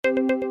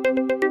Hello,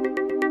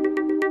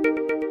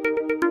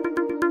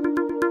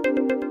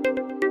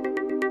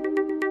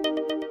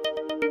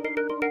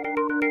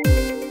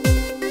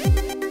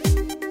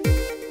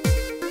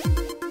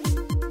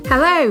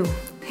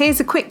 here's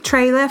a quick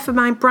trailer for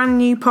my brand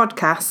new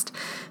podcast.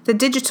 The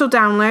Digital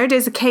Download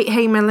is a Kate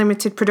Hamer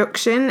Limited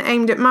production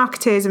aimed at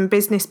marketers and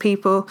business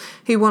people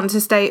who want to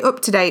stay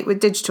up to date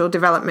with digital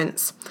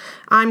developments.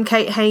 I'm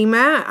Kate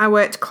Hamer. I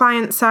worked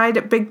client-side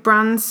at big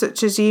brands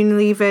such as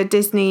Unilever,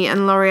 Disney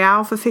and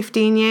L'Oreal for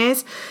 15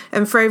 years,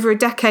 and for over a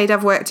decade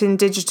I've worked in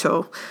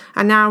digital.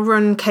 I now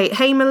run Kate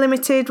Hamer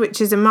Limited, which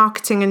is a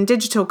marketing and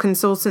digital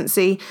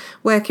consultancy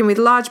working with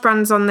large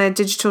brands on their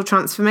digital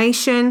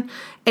transformation,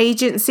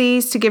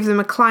 agencies to give them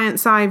a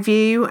client's eye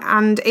view,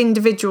 and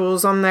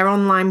individuals on their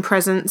online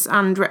presence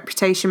and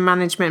reputation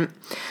management.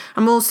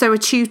 I'm also a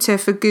tutor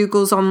for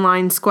Google's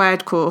Online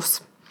Squared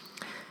course.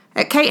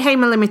 At Kate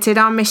Hamer Limited,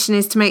 our mission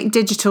is to make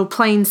digital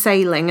plain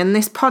sailing, and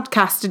this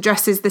podcast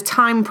addresses the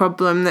time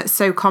problem that's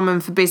so common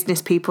for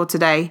business people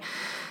today.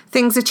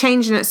 Things are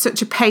changing at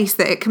such a pace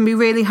that it can be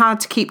really hard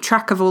to keep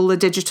track of all the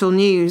digital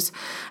news.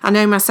 I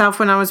know myself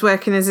when I was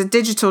working as a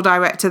digital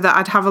director that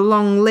I'd have a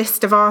long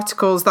list of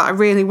articles that I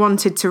really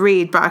wanted to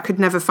read, but I could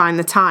never find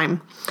the time.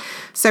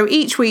 So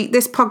each week,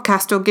 this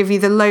podcast will give you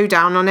the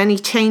lowdown on any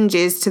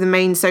changes to the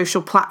main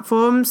social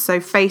platforms, so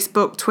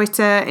Facebook,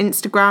 Twitter,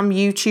 Instagram,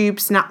 YouTube,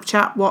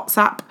 Snapchat,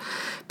 WhatsApp,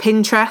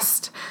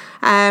 Pinterest.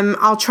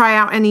 I'll try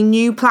out any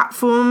new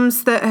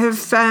platforms that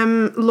have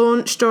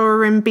launched or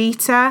are in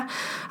beta.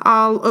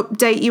 I'll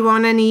update you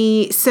on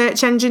any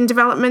search engine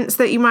developments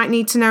that you might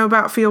need to know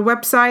about for your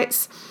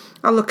websites.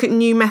 I'll look at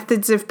new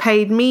methods of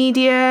paid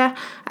media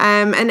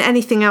and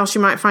anything else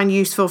you might find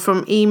useful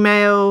from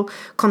email,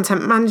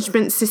 content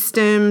management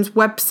systems,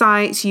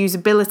 websites,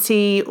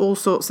 usability, all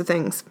sorts of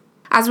things.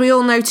 As we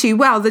all know too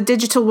well, the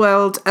digital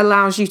world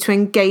allows you to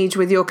engage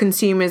with your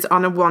consumers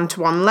on a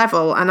one-to-one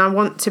level, and I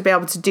want to be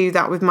able to do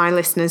that with my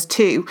listeners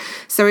too.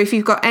 So if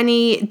you've got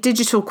any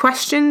digital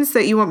questions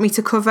that you want me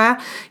to cover,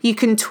 you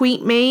can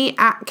tweet me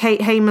at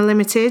Kate Hamer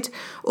Limited,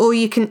 or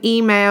you can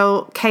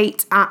email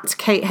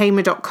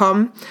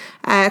kate@katehamer.com.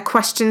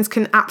 Questions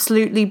can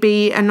absolutely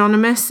be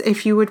anonymous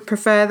if you would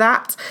prefer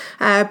that,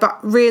 but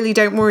really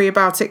don't worry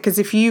about it, because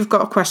if you've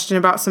got a question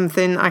about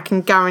something, I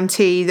can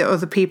guarantee that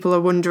other people are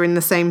wondering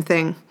the same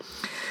thing.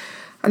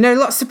 I know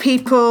lots of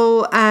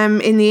people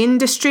in the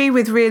industry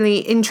with really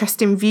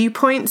interesting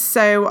viewpoints,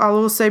 so I'll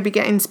also be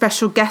getting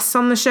special guests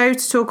on the show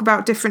to talk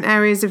about different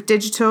areas of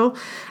digital.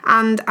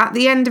 And at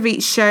the end of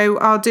each show,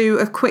 I'll do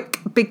a quick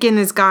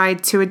beginner's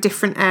guide to a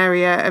different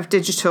area of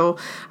digital.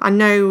 I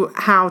know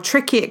how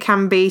tricky it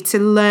can be to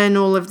learn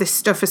all of this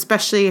stuff,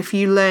 especially if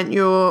you learnt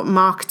your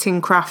marketing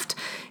craft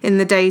in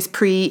the days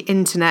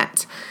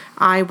pre-internet.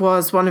 I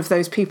was one of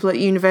those people at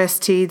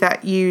university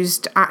that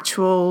used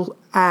actual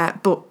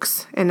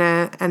books in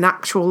an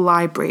actual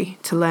library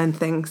to learn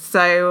things.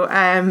 So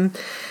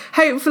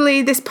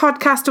hopefully this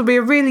podcast will be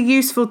a really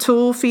useful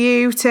tool for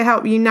you to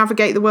help you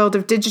navigate the world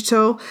of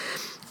digital.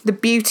 The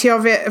beauty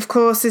of it, of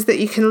course, is that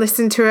you can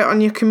listen to it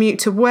on your commute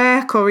to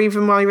work or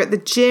even while you're at the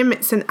gym.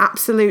 It's an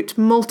absolute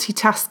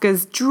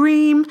multitasker's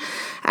dream.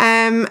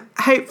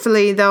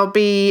 Hopefully there'll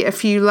be a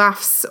few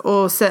laughs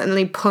or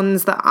certainly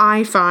puns that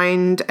I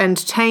find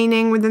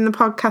entertaining within the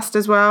podcast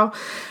as well.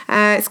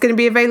 It's going to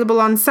be available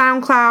on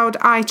SoundCloud,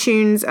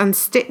 iTunes and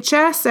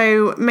Stitcher,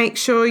 so make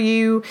sure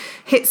you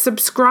hit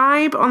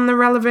subscribe on the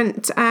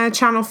relevant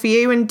channel for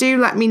you, and do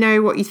let me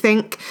know what you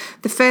think.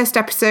 The first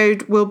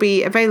episode will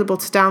be available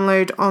to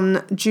download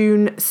on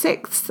June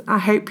 6th. I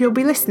hope you'll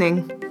be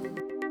listening.